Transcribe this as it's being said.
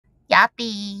亚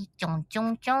比囧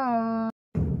囧囧。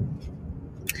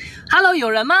Hello，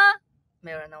 有人吗？没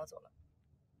有人，那我走了。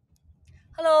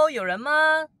Hello， 有人吗？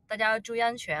大家要注意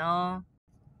安全哦。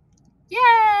耶、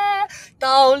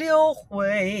倒流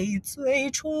回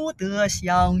最初的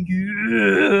相遇。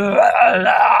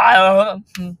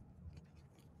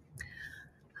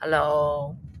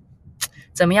Hello，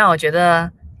 怎么样？我觉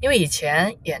得，因为以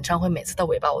前演唱会每次到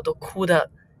尾巴我都哭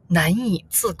得难以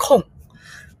自控，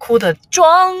哭得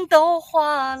妆都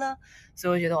花了，所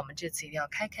以我觉得我们这次一定要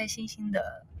开开心心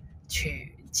的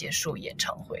去结束演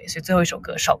唱会。所以最后一首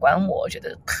歌《少管我》，我觉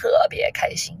得特别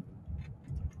开心。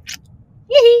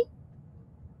嘿嘿，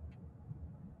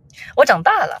我长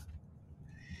大了，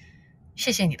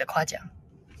谢谢你的夸奖，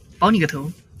保你个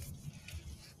头。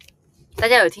大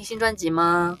家有听新专辑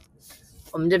吗？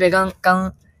我们这边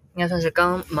刚应该算是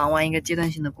刚忙完一个阶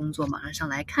段性的工作，马上上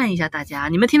来看一下大家。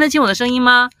你们听得清我的声音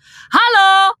吗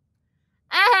 ？Hello，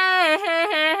 哎嘿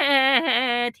嘿嘿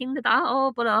嘿，听得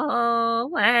到不咯？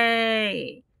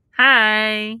喂，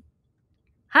嗨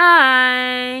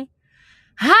嗨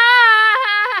嗨，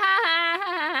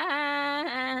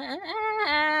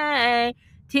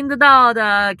听得到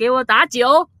的给我打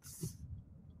9。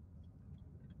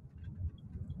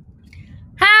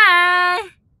嗨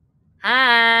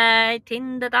嗨，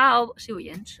听得到？是有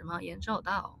延迟吗？延迟好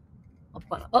大哦！不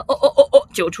管了。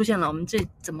9出现了，我们这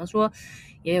怎么说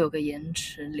也有个延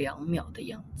迟2秒的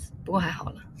样子，不过还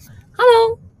好了。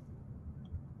Hello，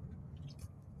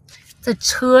 在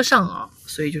车上啊，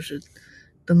所以就是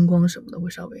灯光什么的会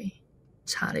稍微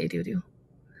差了一丢丢，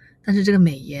但是这个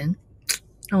美颜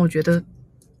让我觉得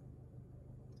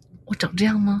我长这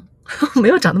样吗？没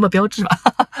有长那么标致吧。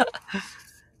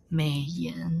美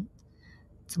颜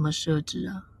怎么设置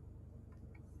啊？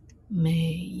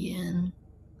美颜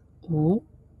5，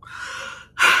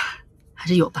还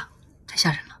是有吧，太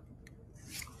吓人了。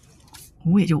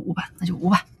5也就5吧，那就5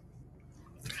吧。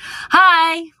嗨，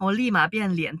我立马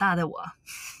变脸大的我。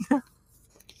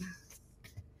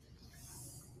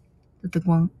这灯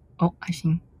光哦还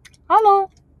行。Hello，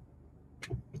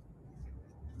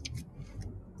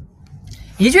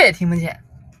 一句也听不见，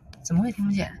怎么会听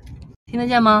不见？听得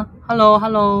见吗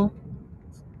 ？Hello，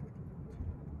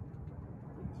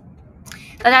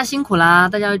 大家辛苦啦，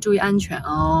大家要注意安全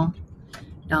哦，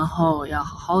然后要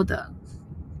好好的。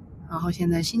然后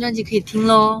现在新专辑可以听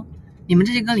咯。你们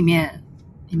这些歌里面，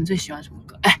你们最喜欢什么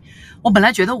歌？哎，我本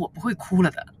来觉得我不会哭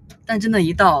了的，但真的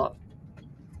一到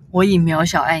我以渺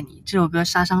小爱你这首歌，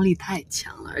杀伤力太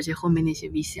强了，而且后面那些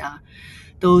VCR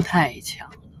都太强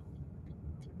了，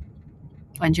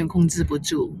完全控制不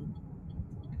住。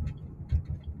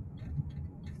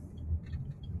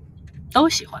都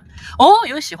喜欢哦，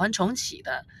有喜欢重启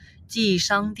的，记忆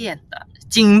商店的，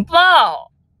警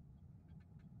报，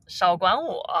少管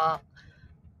我，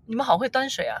你们好会端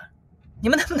水啊，你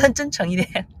们能不能真诚一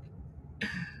点？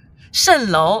蜃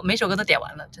楼每首歌都点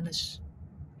完了，真的是。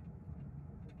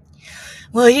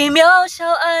我以渺小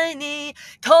爱你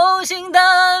同行的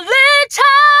旅程。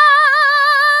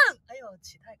哎呦，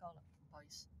起太高了，不好意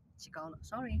思，起高了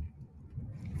 ，sorry。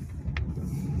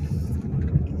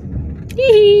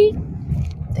嘿嘿。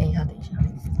等一下，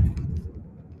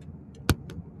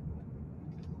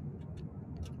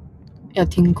要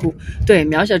听哭。对，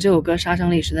渺小这首歌杀伤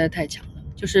力实在太强了，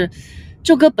就是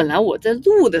这首歌本来我在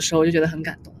录的时候就觉得很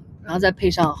感动，然后再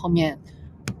配上后面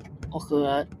我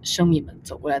和生米们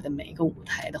走过来的每一个舞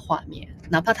台的画面，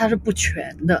哪怕它是不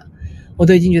全的，我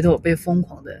都已经觉得我被疯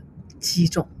狂的击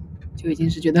中，就已经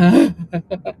是觉得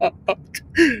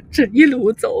这一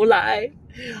路走来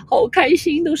好开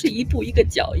心，都是一步一个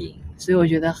脚印。所以我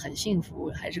觉得很幸福，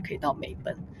还是可以到美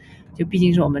本，就毕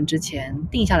竟是我们之前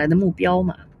定下来的目标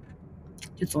嘛，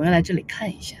就总要来这里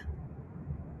看一下。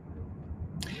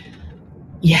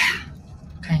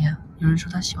看一下，有人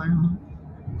说他喜欢什么？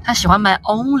他喜欢 My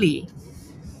Only。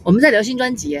我们在聊新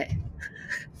专辑哎。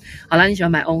好啦，你喜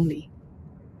欢 My Only，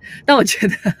 但我觉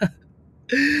得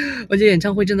演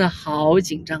唱会真的好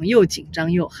紧张，又紧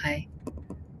张又嗨，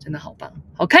真的好棒，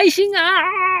好开心啊！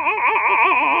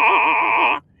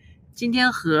今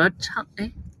天合唱，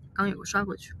哎，刚有个刷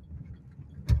过去，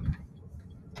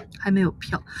还没有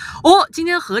票哦。今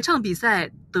天合唱比赛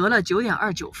得了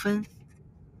9.29分，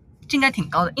这应该挺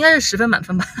高的，应该是10分满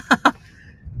分吧。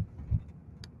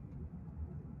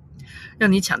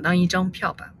让你抢到1张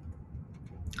票吧。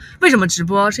为什么直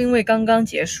播？是因为刚刚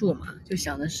结束嘛，就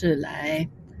想的是来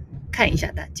看一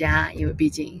下大家，因为毕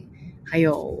竟还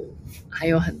有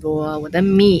很多我的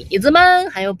米子们，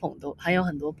还有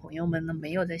很多朋友们呢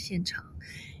没有在现场，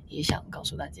也想告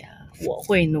诉大家，我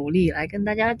会努力来跟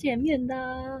大家见面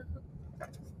的，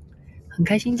很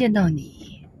开心见到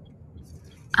你。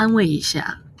安慰一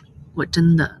下，我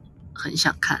真的很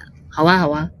想看。好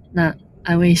啊，那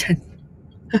安慰一下你。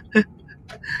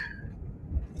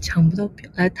抢不到票，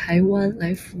来台湾，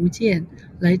来福建，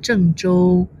来郑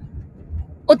州，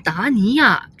达尼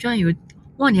亚居然有，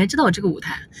哇！你还知道我这个舞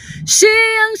台？夕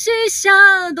阳西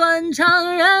下，断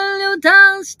肠人流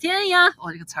淌起天涯。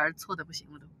哇，这个词儿错的不行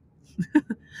了都。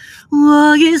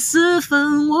我已四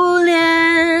分五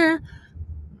裂。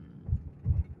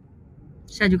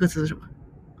下句歌词是什么？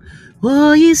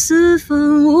我已四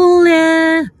分五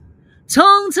裂，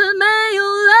从此没有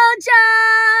了家。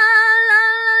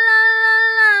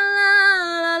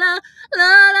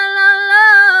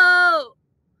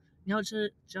你要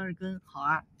吃折耳根，好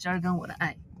啊，折耳根我的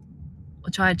爱，我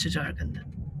超爱吃折耳根的。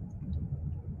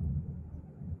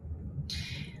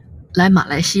来马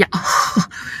来西亚，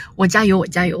我加油！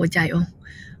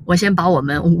我先把我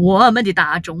们的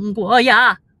大中国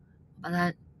呀，把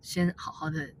它先好好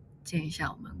的见一下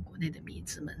我们国内的迷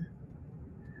子们。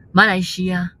马来西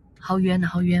亚好远啊，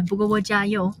好远，不过我加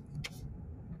油。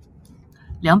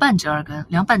凉拌折耳根，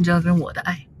我的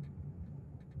爱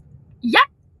呀！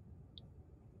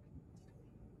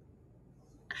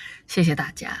谢谢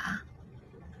大家。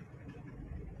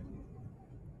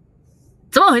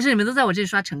怎么回事？你们都在我这里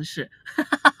刷城市？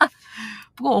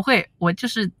不过我就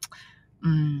是，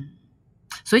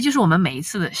所以就是我们每一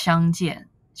次的相见，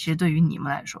其实对于你们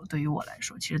来说，对于我来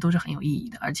说，其实都是很有意义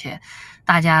的。而且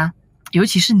大家，尤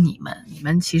其是你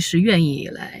们其实愿意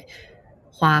来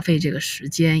花费这个时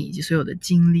间，以及所有的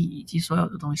精力，以及所有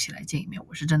的东西来见一面，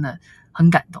我是真的很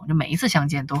感动。就每一次相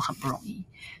见都很不容易，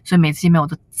所以每次见面我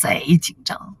都贼紧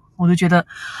张。我就觉得，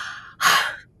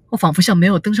我仿佛像没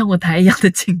有登上过台一样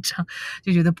的紧张，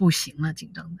就觉得不行了，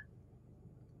紧张的。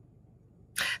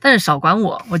但是少管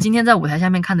我今天在舞台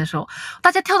下面看的时候，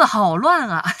大家跳的好乱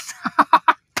啊！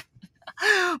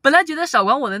本来觉得少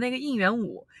管我的那个应援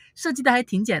舞设计的还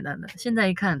挺简单的，现在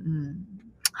一看，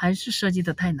还是设计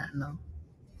的太难了。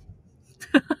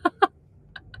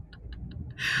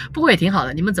不过也挺好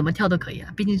的，你们怎么跳都可以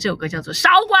啊，毕竟这首歌叫做《少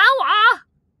管我》。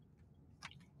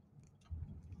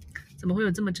怎么会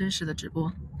有这么真实的直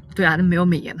播？对啊，那没有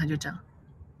美颜，他就这样。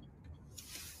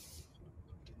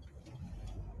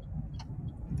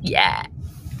耶！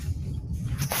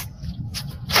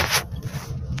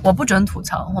我不准吐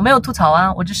槽，我没有吐槽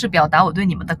啊，我只是表达我对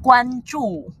你们的关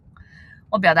注。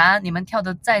我表达你们跳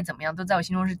的再怎么样，都在我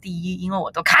心中是第一，因为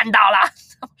我都看到了，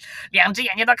两只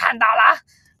眼睛都看到了，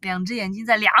两只眼睛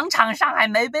在2场上海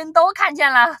每边都看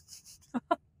见了。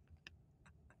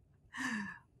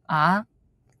啊？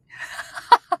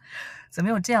怎么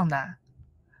有这样的？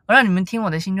我让你们听我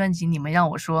的新专辑，你们让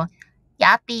我说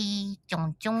亚比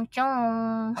囧囧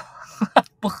囧，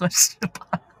不合适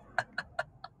吧？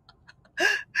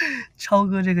超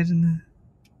哥这个真的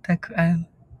太可爱了。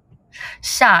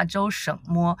下周省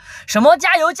摸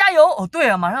加油！哦，对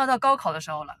啊，马上要到高考的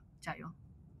时候了，加油！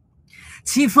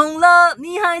起风了，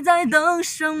你还在等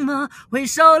什么？挥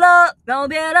手了，告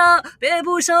别了，别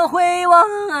不舍回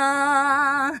望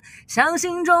啊！向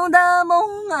心中的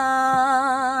梦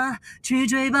啊，去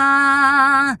追吧，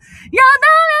要能留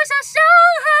下伤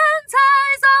痕才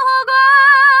算活过。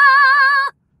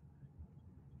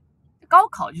高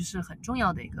考就是很重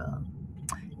要的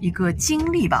一个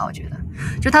经历吧，我觉得，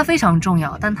就它非常重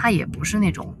要，但它也不是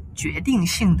那种决定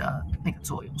性的那个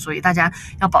作用，所以大家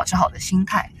要保持好的心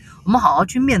态，我们好好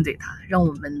去面对它，让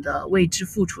我们的为之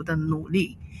付出的努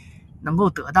力能够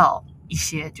得到一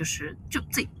些，就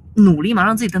自己努力嘛，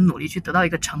让自己的努力去得到一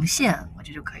个呈现，我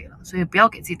觉得就可以了。所以不要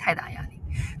给自己太大压力，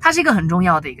它是一个很重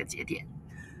要的一个节点，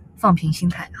放平心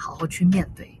态，好好去面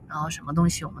对，然后什么东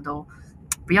西我们都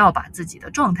不要把自己的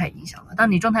状态影响了。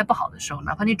当你状态不好的时候，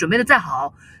哪怕你准备的再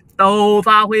好，都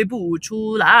发挥不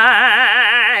出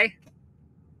来。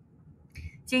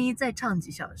建议再唱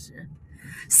几小时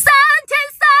，3天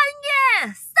3夜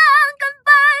3更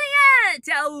半夜，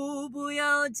跳舞不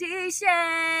要极限。3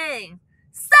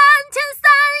天3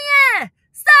夜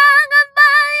3更半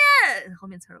夜，后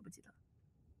面词儿我不记得，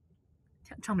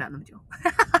唱不了那么久。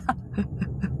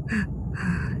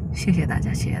谢谢大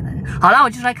家。好了，我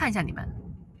就是来看一下你们。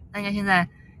大家现在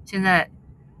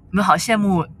你们好羡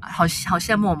慕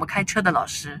我们开车的老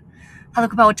师，他都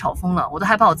快把我吵疯了，我都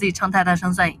害怕我自己唱太大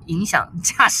声算影响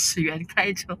驾驶员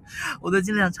开车，我都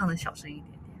尽量唱的小声一点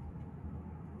点。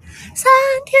3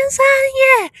天3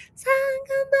夜3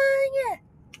更半夜，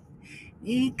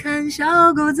你看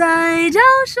小狗在叫，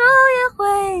树也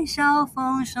会笑，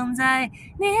风声在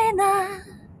呢喃，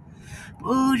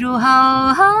不如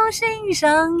好好欣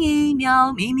赏一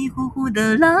秒迷迷糊糊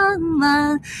的浪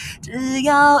漫，只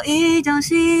要一觉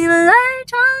醒来，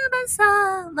床单洒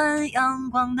满阳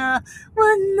光的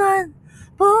温暖，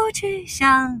不去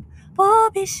想，不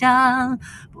必想，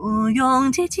不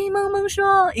用急急忙忙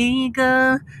说一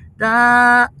个答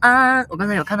案。我刚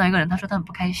才有看到一个人，他说他很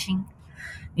不开心，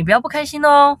你不要不开心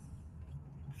哦。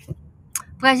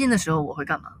不开心的时候我会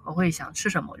干嘛？我会想吃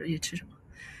什么我就去吃什么，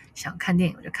想看电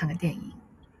影我就看个电影，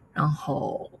然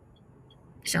后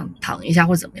想躺一下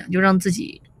或怎么样，就让自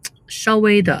己稍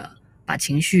微的把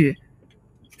情绪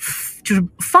就是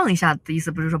放一下的意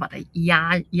思，不是说把它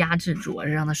压制住，而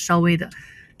是让它稍微的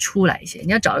出来一些。你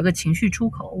要找一个情绪出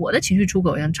口，我的情绪出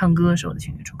口像唱歌是我的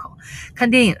情绪出口，看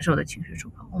电影是我的情绪出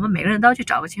口。我们每个人都要去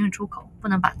找个情绪出口，不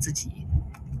能把自己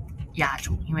压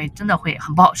住，因为真的会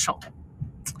很不好受。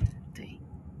对，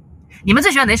你们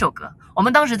最喜欢哪首歌？我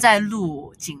们当时在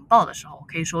录警报的时候，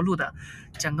可以说录的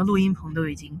整个录音棚都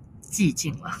已经寂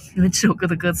静了，因为这首歌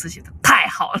的歌词写的太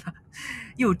好了，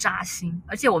又扎心，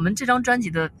而且我们这张专辑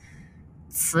的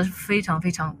词非常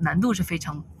难度是非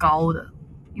常高的，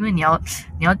因为你要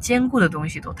兼顾的东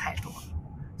西都太多了，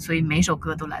所以每首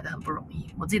歌都来得很不容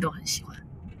易，我自己都很喜欢。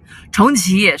重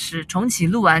启也是，重启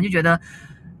录完就觉得，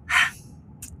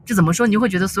就怎么说，你就会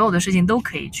觉得所有的事情都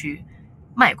可以去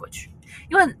迈过去，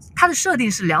因为它的设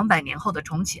定是200年后的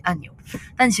重启按钮，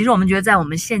但其实我们觉得在我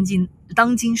们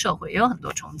当今社会也有很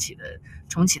多重启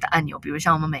的按钮，比如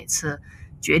像我们每次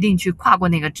决定去跨过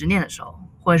那个执念的时候，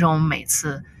或者说我们每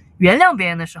次原谅别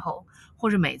人的时候，或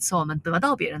者每次我们得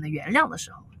到别人的原谅的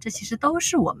时候，这其实都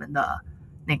是我们的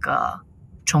那个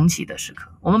重启的时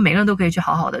刻。我们每个人都可以去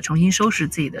好好的重新收拾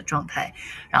自己的状态，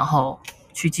然后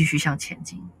去继续向前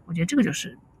进。我觉得这个就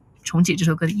是重启这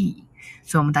首歌的意义，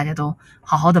所以我们大家都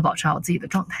好好的保持好自己的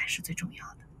状态是最重要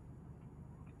的。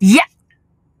耶、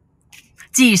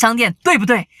记忆商店对不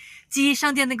对？记忆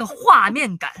商店那个画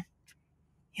面感，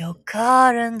有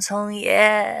客人从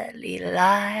夜里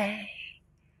来，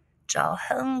找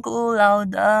很古老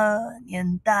的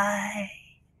年代，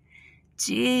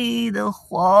记忆的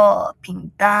火平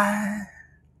淡，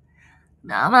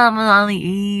那么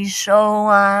一首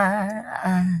晚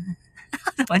安，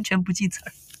完全不记词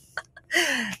儿。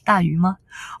大鱼吗？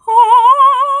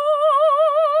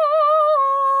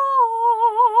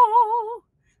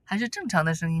还是正常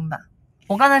的声音吧。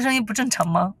我刚才声音不正常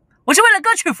吗？我是为了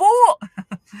歌曲服务。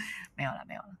没有了。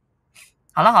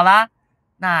好了，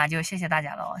那就谢谢大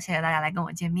家了，谢谢大家来跟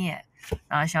我见面，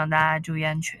然后希望大家注意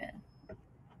安全，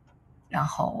然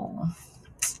后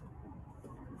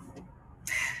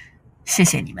谢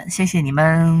谢你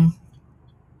们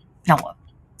让我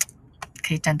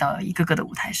可以站到一个个的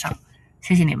舞台上，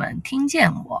谢谢你们听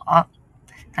见我，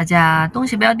大家东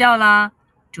西不要掉啦，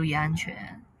注意安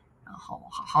全，然后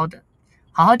好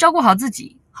好照顾好自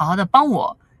己，好好的帮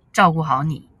我照顾好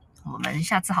你，我们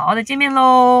下次好好的见面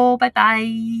咯，拜拜。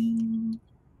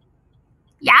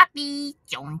亚比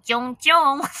囧囧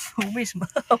囧，为什么？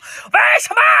拜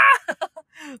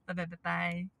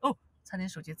拜。哦，差点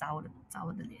手机砸我的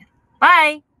脸。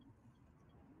拜。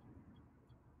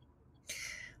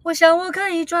我想我可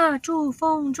以抓住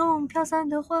风中飘散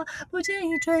的花，不介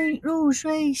意坠入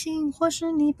水星或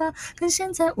是泥巴，跟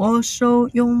现在握手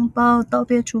拥抱，道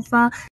别出发。